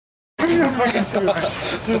fucking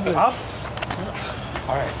shoes. Up.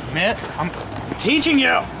 Alright, Mitt, I'm teaching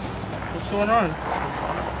you. What's going on?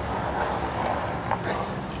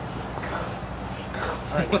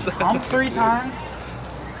 Alright, pump 3 times.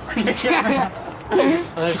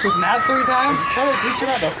 Snap 3 times. Trying to teach him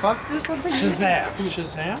how to fuck or something? Shazam.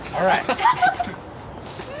 Shazam. Alright.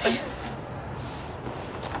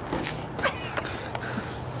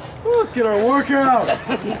 Let's get our workout.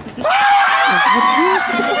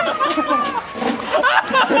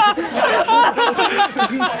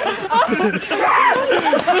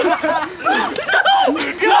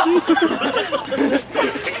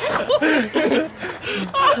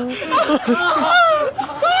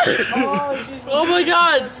 Oh my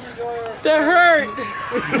god! That hurt!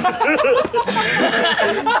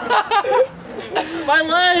 My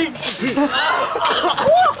legs!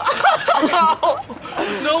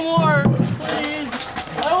 No more! Please!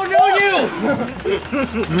 I don't know you!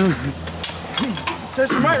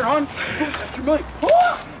 Test your mic, Ron. Test your mic.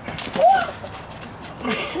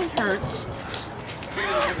 It hurts.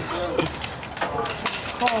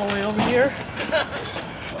 All the way over here.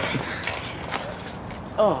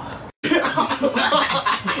 Oh. Get the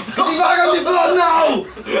fuck on the floor now!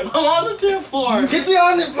 I'm on the damn floor! Get the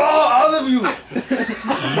on the floor, all of you!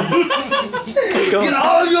 Get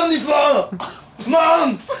all of you on the floor! Come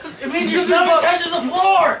on! It means your stomach touches the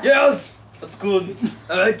floor! Yes! That's good.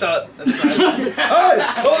 I like that. That's nice. Hey!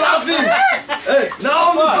 Don't laugh me! Hey! Now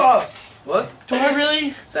on the floor! What? Do I really?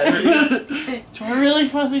 Is that really? Do I really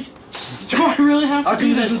fucking? Do I really have How to can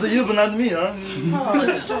do this is this? the you but not me, huh?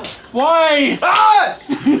 Why? Ah!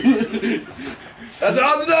 That's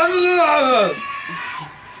awesome!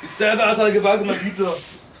 You stand there until I get back with my pizza.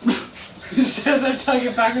 You said that till I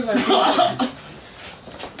get back with my pizza.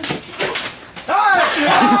 Hey!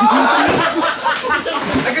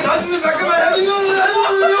 I can touch in the back of my head.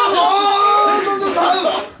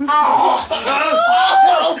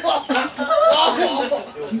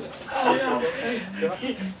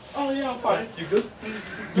 Oh yeah, I'm fine. You good?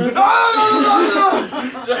 Did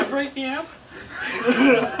I break the amp?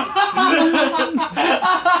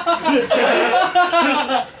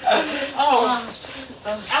 Oh.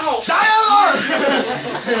 Ow!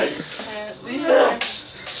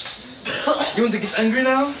 You want to get angry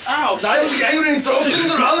now? Ow! Now you want to get angry and throw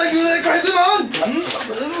things around like you're a crazy man?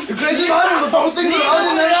 You crazy man who throw things around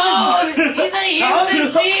in there? He's a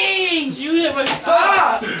human being! You hit my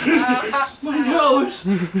my nose!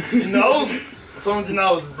 Your nose? What's wrong with your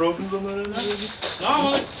nose? It's broken somewhere? No, I'm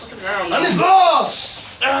on the ground. On the floor!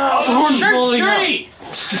 Someone's shirt's dirty!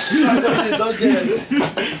 It's okay.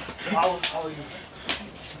 How are you?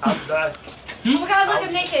 How's that? Oh my god, look,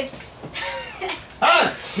 I'm naked. Hey!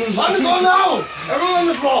 On the floor now! Everyone on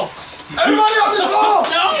the floor! Everybody on the floor!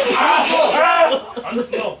 No! On the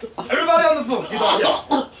floor! Everybody on the floor! Get on, yes!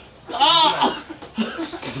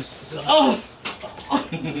 Oh!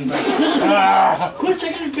 Quit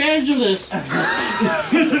taking advantage of this!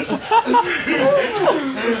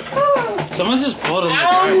 Someone's just pulled on the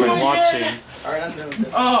driveway watching. Alright, I'm done with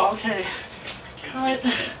this. Oh, okay. Cut.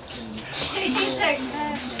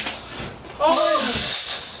 Oh!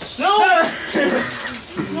 No!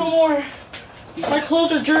 No more! My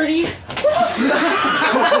clothes are dirty! Did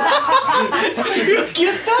you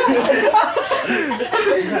get that?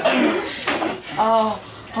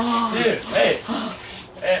 Dude, hey.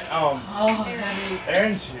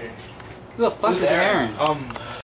 Aaron's here. Who the fuck is Aaron?